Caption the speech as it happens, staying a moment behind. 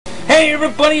Hey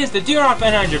everybody, it's the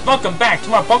DR900. Welcome back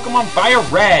to our Pokemon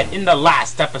FireRed. In the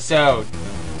last episode,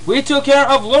 we took care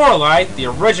of Lorelei, the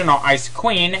original Ice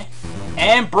Queen,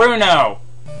 and Bruno,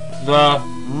 the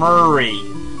Murray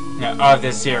of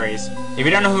this series. If you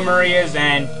don't know who Murray is,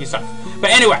 then you suck. But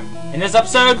anyway, in this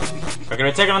episode, we're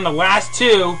going to take on the last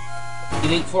two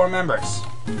Elite Four members.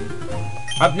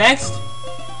 Up next,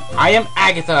 I am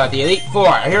Agatha, the Elite Four.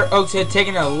 I hear Oaks had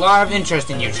taken a lot of interest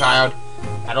in you, child.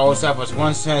 That old stuff was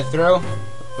once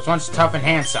tough and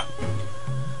handsome.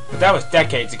 But that was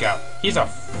decades ago. He's a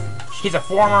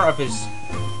former of his...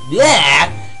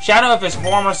 shadow of his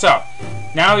former self.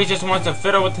 Now he just wants to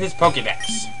fiddle with his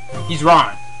Pokédex. He's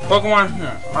wrong. Pokemon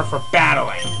are for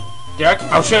battling. Derek,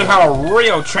 I'll show you how a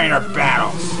real trainer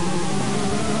battles.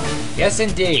 Yes,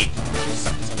 indeed.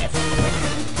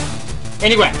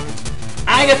 Anyway,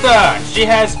 Agatha! She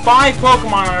has 5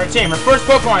 Pokemon on her team. Her first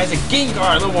Pokemon is a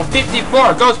Gengar, level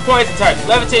 54, Ghost Poison type,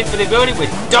 Levitate for the ability with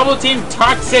Double Team,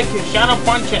 Toxic, Shadow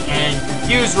Punch, and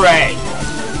Fuse Ray.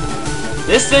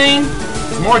 This thing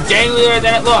is more deadlier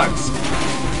than it looks.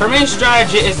 Her main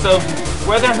strategy is to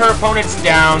weather her opponents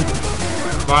down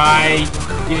by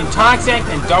using Toxic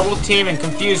and Double Team and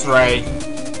Confuse Ray,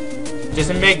 just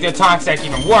to make the Toxic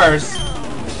even worse,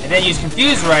 and then use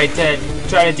Confuse Ray to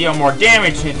try to deal more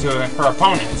damage into her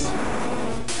opponents.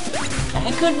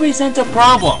 That could present a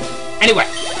problem. Anyway,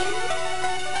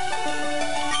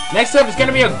 next up is going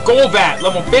to be a Golbat,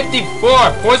 level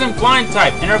 54, Poison Blind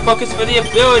type, and her focus for the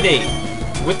ability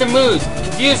with the moves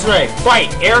Confuse Ray,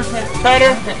 Fight, Air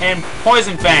Cutter, and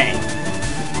Poison Fang.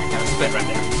 I got a split right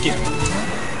there. Excuse me.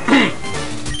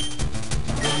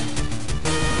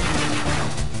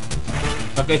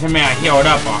 Luckily for me, I healed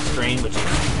up off screen, which is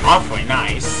awfully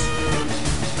nice.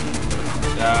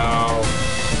 So,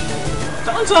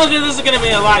 someone told you this is going to be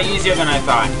a lot easier than I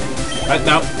thought. But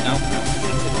no.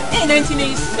 Hey,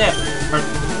 1987.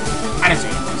 I didn't see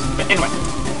it first. But anyway,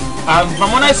 from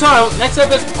what I saw, next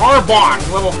up is Arbok,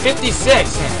 level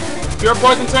 56. Pure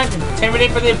Poison type,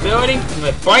 Intimidate for the ability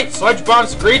with Bite, Sludge Bomb,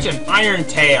 Screech, and Iron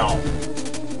Tail.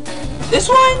 This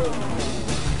one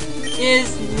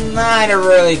is not a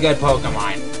really good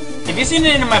Pokemon. If you've seen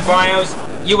it in my bios,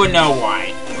 you would know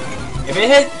why. If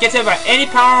it gets hit by any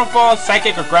powerful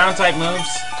psychic or ground type moves,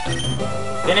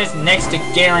 then it's next to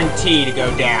guaranteed to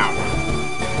go down.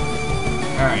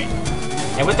 Alright.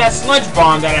 And with that Sludge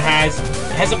Bomb that it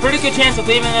has a pretty good chance of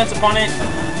leaving its opponent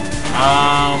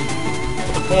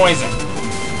with a poison.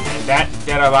 And that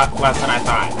did a lot less than I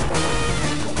thought.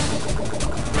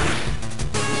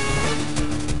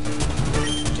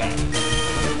 Okay.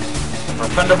 For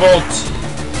Thunderbolt.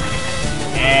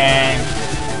 And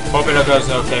hope it goes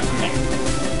okay from there.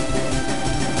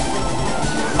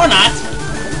 Or not.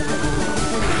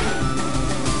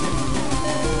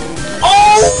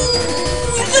 Oh!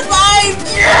 You survived!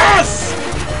 Yes!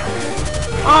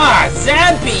 Ah,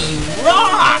 Zappy!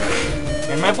 Rock!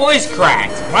 And my voice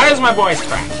cracked. Why does my voice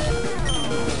crack?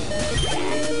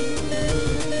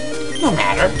 No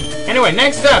matter. Anyway,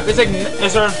 next up is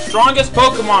our strongest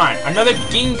Pokemon. Another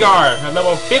Gengar at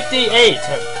level 58.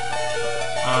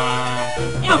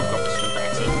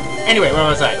 Anyway, where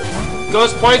was I?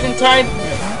 Ghost Poison type,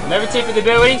 Levitate for the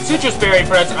ability, Citrus Berry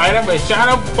for its item with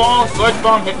Shadow Ball, Sludge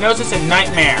Bomb, Hypnosis, and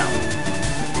Nightmare.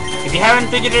 If you haven't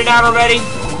figured it out already,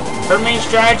 her main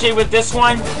strategy with this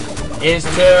one is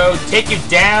to take you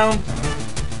down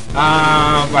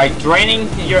by draining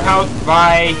your health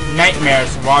by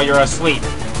nightmares while you're asleep.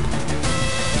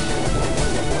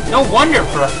 No wonder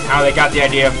for how they got the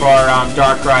idea for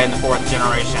Darkrai in the 4th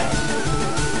generation.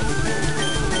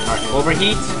 Alright,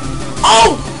 Overheat.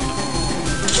 Oh!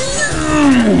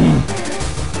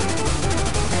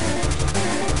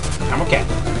 I'm okay.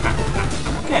 I'm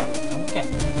okay.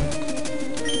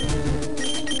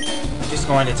 I'm just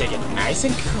going to take it nice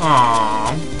and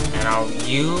calm, and I'll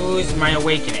use my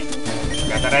awakening.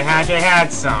 Forgot that I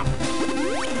had some.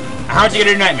 How'd you get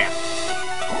your nightmare?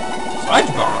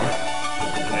 Sludge Bomb?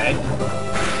 Okay.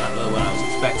 Not really what I was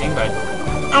expecting, but...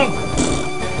 Oh!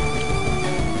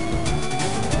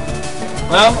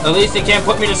 Well, at least it can't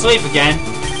put me to sleep again.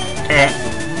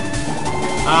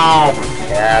 Oh,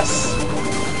 yes.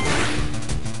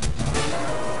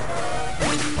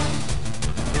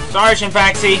 Sorry,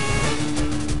 Shinfaxi.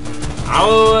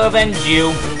 I'll avenge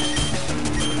you.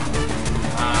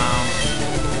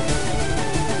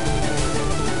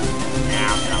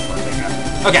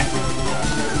 Okay.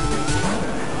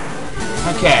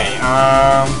 Okay,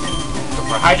 go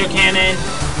for Hydro Cannon.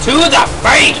 To the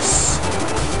face!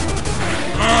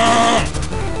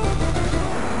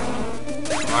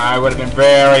 I would have been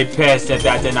very pissed if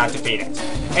that did not defeat it.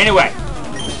 Anyway,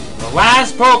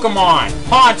 last Pokemon.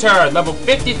 Haunter, level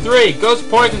 53, Ghost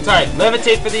Poison type,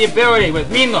 Levitate for the ability with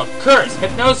Mean Look, Curse,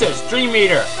 Hypnosis, Dream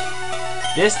Eater.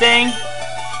 This thing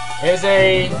is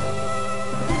a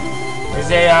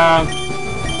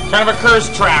kind of a curse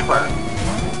trapper.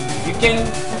 You can,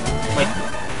 like,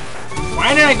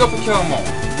 why did I go for Kill 'em all?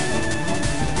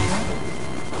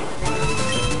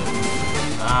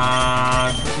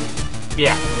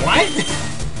 Yeah, what?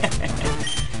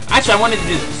 Actually, I wanted to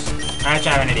do this.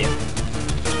 Actually, I have an idea.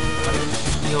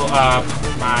 Heal up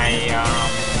my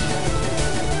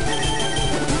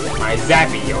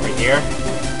Zappy over here.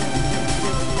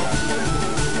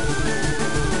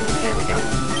 There we go.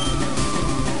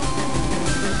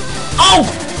 Oh!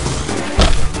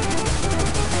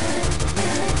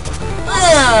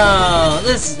 Oh,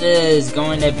 this is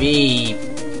going to be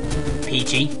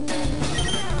peachy.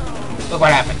 Look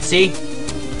what happened, see?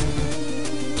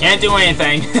 Can't do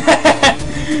anything.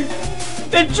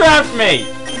 They trapped me!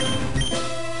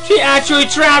 She actually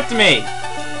trapped me!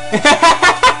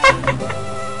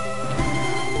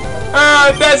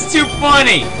 Oh, that's too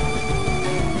funny!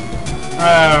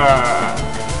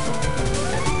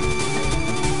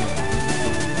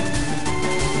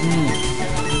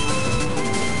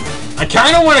 I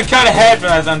kinda wanna cut ahead from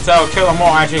this until Kill 'em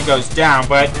all actually goes down,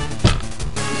 but...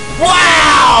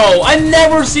 Wow! I've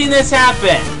never seen this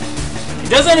happen! It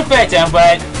doesn't affect him,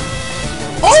 but...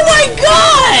 Oh my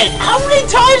god! How many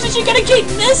times is she gonna keep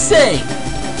missing?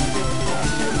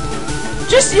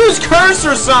 Just use Curse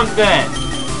or something!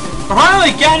 We're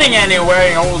hardly getting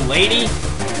anywhere, you old lady.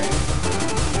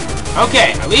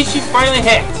 Okay, at least she finally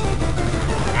hit.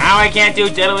 Now I can't do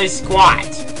diddly squat.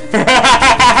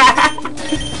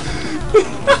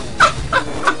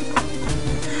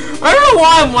 I don't know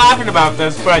why I'm laughing about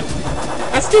this, but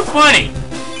that's too funny.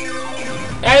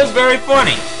 That is very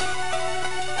funny.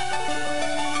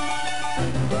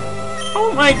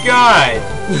 Oh my god!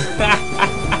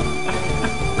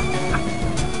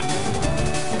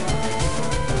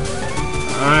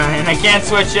 And I can't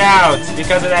switch out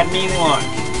because of that mean look.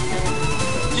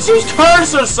 Just use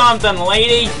Curse or something,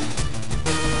 lady!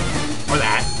 Or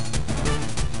that.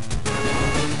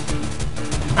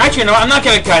 Actually, no, I'm not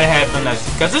gonna cut ahead from this,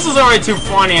 because this is already too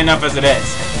funny enough as it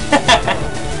is.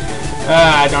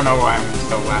 I don't know why I'm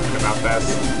still laughing about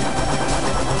this.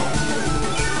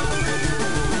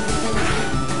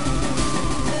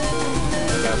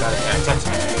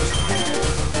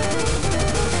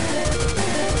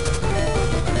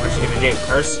 What's she gonna do?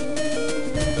 Curse?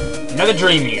 Another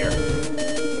Dream Eater.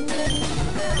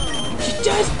 She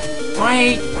does.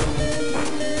 Wait.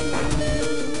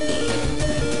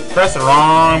 Press the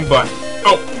wrong button.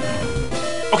 Oh.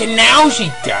 Okay, now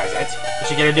she does it. Is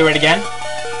she gonna do it again?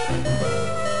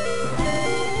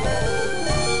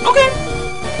 Okay.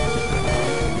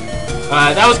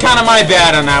 That was kind of my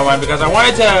bad on that one because I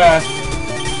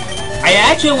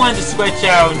actually wanted to switch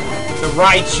out the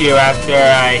Raichu after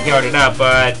I healed it up,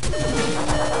 but I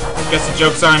guess the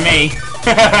joke's on me.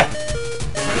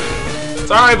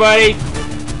 Sorry, buddy.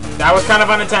 That was kind of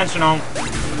unintentional.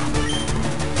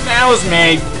 That was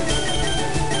me.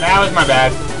 That was my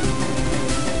bad.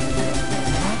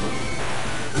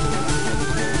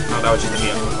 Oh, that was just a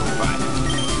vehicle.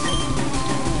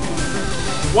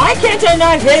 Why can't I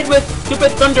not hit with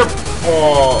stupid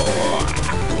Thunderbolt?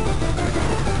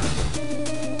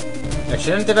 I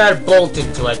shouldn't have had Bolt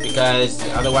into it because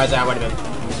otherwise I would have been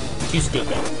too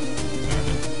stupid.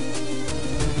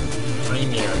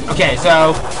 Dream Eater. Okay,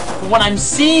 so what I'm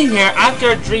seeing here, after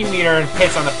a Dream Eater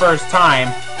hits on the first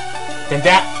time, then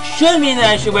that should mean that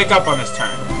I should wake up on this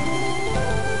turn.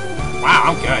 Wow,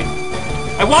 I'm good.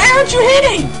 And why aren't you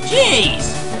hitting?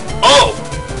 Jeez! Oh!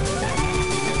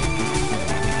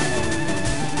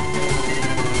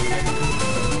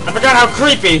 I forgot how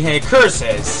creepy a Curse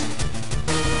is.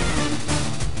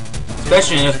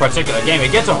 Especially in this particular game.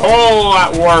 It gets a whole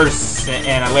lot worse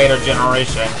in a later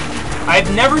generation. I've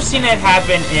never seen it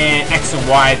happen in X and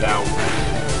Y, though.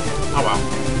 Oh well.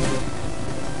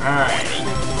 Alrighty.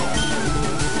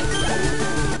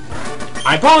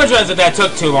 I apologize if that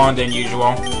took too long than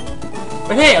usual.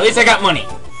 But hey, at least I got money.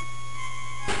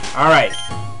 Alright.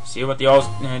 See what the old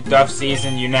Duff sees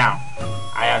in you now.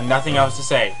 I have nothing else to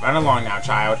say. Run along now,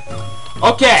 child.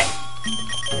 Okay.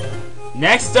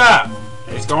 Next up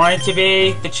is going to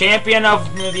be the champion of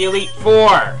the Elite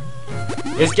Four.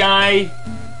 This guy,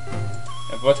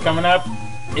 what's coming up,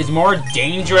 is more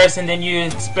dangerous than you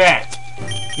expect.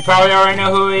 You probably already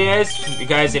know who he is,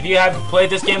 because if you have played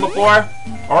this game before,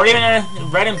 or even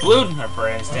Red and Blue, for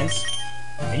instance,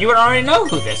 then you would already know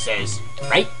who this is,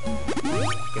 right?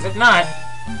 Because if not,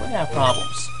 we're gonna have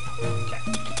problems. Okay.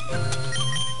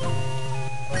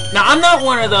 Now, I'm not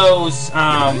one of those,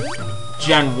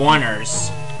 Gen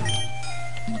 1ers.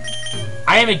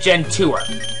 I am a Gen 2er.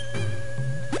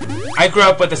 I grew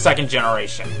up with the 2nd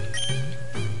generation.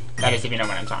 That is, if you know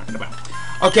what I'm talking about.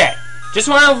 Okay, just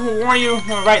want to warn you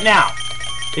right now.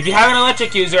 If you have an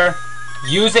electric user,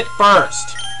 use it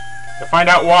first. You'll find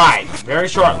out why very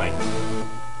shortly.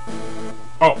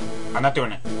 Oh, I'm not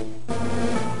doing it.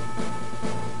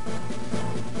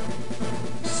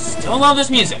 Still love this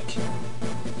music.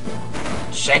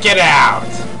 Check it out.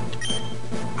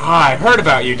 Ah, I heard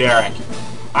about you, Derek.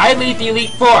 I lead the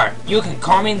Elite Four. You can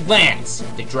call me Lance,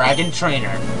 the Dragon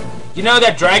Trainer. You know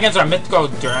that dragons are mythical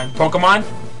Pokemon?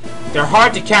 They're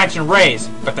hard to catch and raise,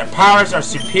 but their powers are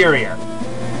superior.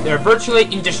 They're virtually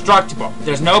indestructible.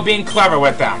 There's no being clever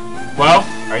with them. Well,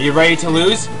 are you ready to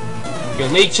lose? Your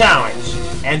league challenge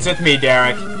ends with me,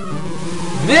 Derek.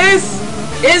 This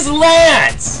is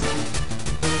Lance!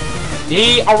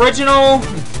 The original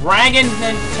dragon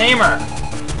tamer.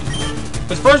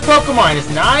 His first Pokemon is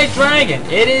not a dragon.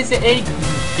 It is a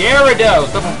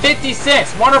Gyarados, level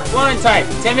 56, water flying type,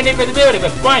 intimidating for the ability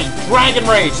with Bite, Dragon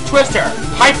Rage, Twister,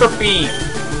 Hyper Beam.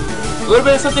 A little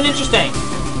bit of something interesting.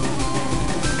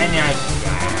 And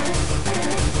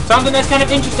something that's kind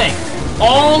of interesting.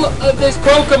 All of this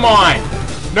Pokemon,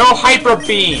 no Hyper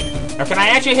Beam. Or can I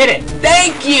actually hit it?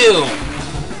 Thank you!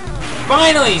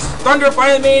 Finally, Thunder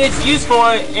finally made its useful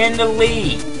in the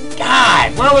league.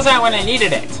 God, where was I when I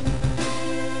needed it?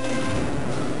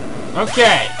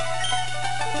 Okay.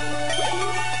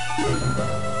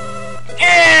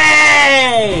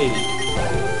 Yay!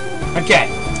 Okay.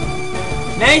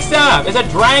 Next up is a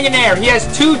Dragonair. He has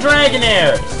 2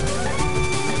 Dragonairs.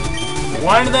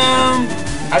 One of them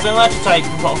has an electric type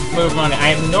move on it. I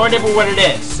have no idea what it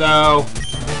is, so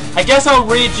I guess I'll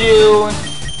read you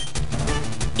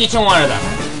each one of them.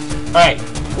 Alright.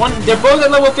 They're both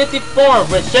at level 54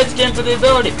 with Shed Skin for the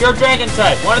ability, Pure Dragon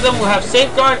type. One of them will have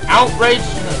Safeguard, Outrage,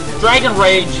 Dragon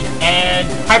Rage, and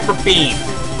Hyper Beam.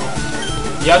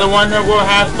 The other one will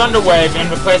have Thunder Wave in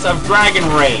the place of Dragon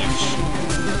Rage.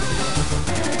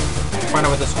 Find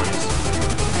out what this one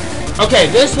is. Okay,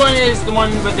 this one is the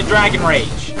one with the Dragon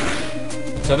Rage.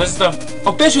 So this is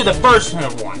officially the first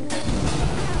one.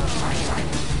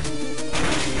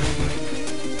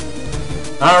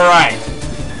 Alright.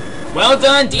 Well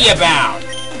done, Diabound.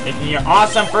 Making your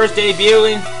awesome first debut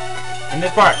in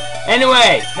this part.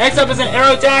 Anyway, next up is an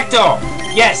Aerodactyl.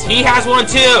 Yes, he has one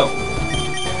too.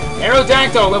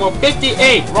 Aerodactyl, level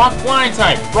 58, rock flying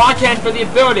type. Rockhand for the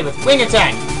ability with wing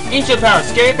attack, ancient power,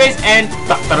 scary face, and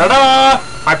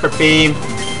Hyper Beam.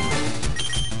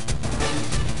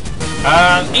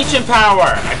 Ancient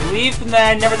power. I believe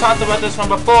that I never talked about this one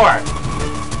before.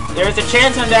 There's a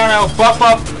chance on down I will buff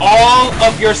up all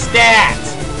of your stats.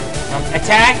 From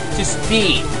attack to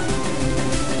speed.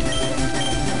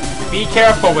 Be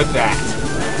careful with that.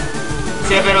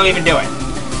 See if it'll even do it.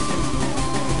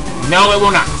 No, it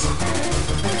will not.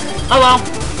 Oh well.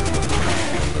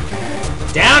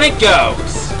 Down it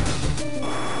goes.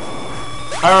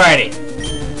 Alrighty.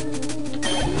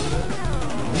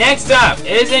 Next up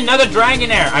is another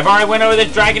Dragonair. I've already went over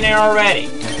this Dragonair already.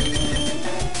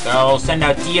 So I'll send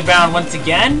out Diabound once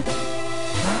again.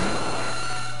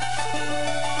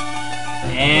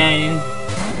 And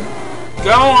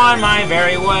go on my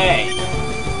very way.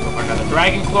 Go for another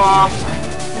Dragon Claw.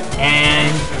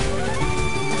 And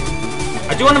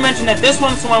I do want to mention that this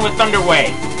one's the one with Thunder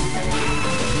Wave.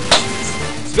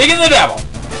 Speaking of the devil.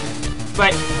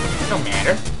 But it don't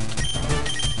matter.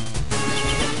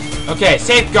 Okay,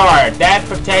 Safeguard. That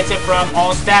protects it from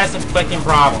all status inflicting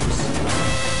problems.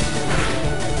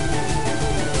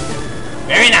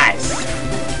 Very nice.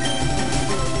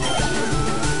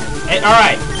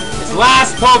 Alright, this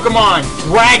last Pokemon,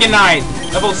 Dragonite,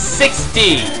 level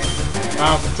 60.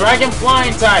 Dragon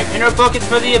Flying type, inner focus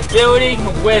for the ability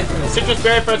with Citrus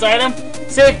Berry for its item,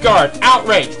 Safeguard,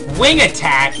 Outrage, Wing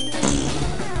Attack,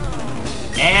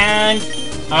 and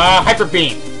Hyper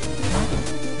Beam.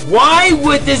 Why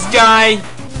would this guy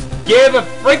give a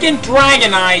freaking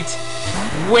Dragonite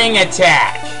Wing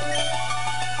Attack?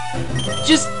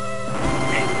 Just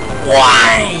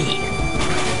why?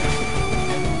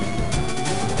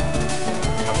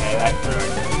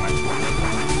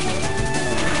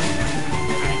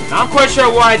 Not quite sure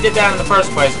why I did that in the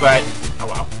first place, but oh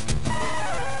well.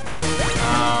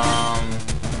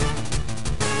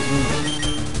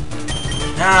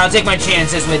 I'll take my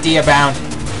chances with Diabound.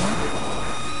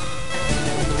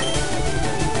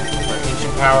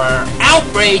 Ancient power,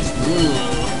 Outrage.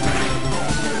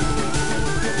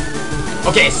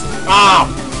 Okay. Oh,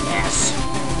 yes.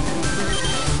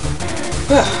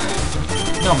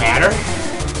 No matter.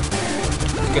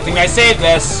 Good thing I saved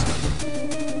this.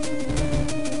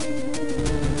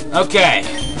 Okay.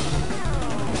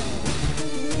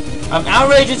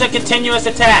 Outrage is a continuous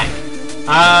attack.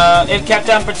 If kept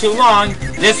on for too long,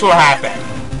 this will happen.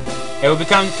 It will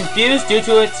become confused due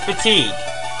to its fatigue.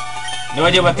 No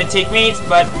idea what fatigue means,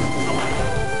 but...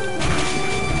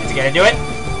 Is it gonna do it?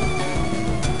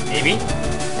 Maybe?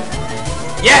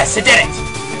 Yes, it did it!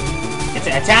 It's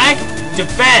an attack,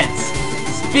 defense,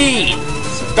 speed,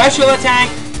 special attack,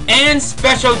 and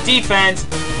special defense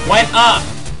went up.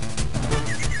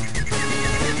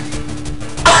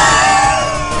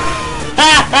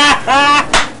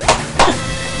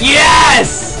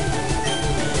 Yes!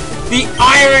 The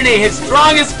irony! His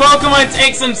strongest Pokemon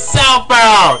takes himself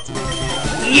out!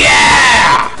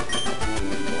 Yeah!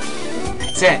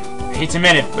 That's it. I hate to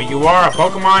admit it, but you are a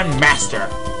Pokemon master.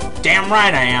 Damn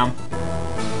right I am.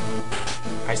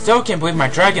 I still can't believe my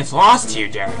dragons lost to you,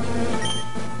 Derek.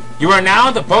 You are now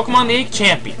the Pokemon League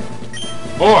champion.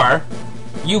 Or,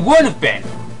 you would have been,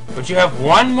 but you have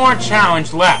one more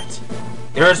challenge left.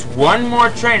 There is one more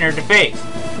trainer to face.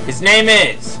 His name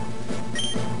is...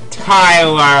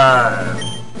 Tyler.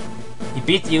 He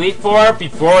beat the Elite Four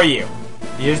before you.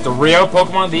 He is the real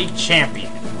Pokemon League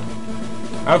champion.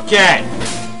 Okay.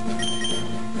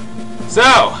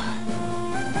 So,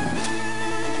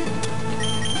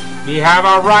 we have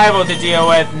our rival to deal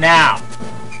with now.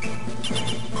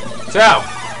 So,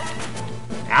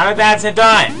 now that that's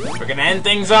done, we're gonna end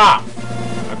things off.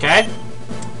 Okay?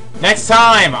 Next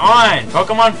time on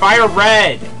Pokemon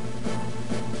FireRed,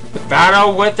 the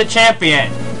battle with the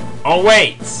champion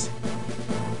awaits.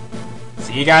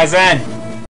 See you guys then.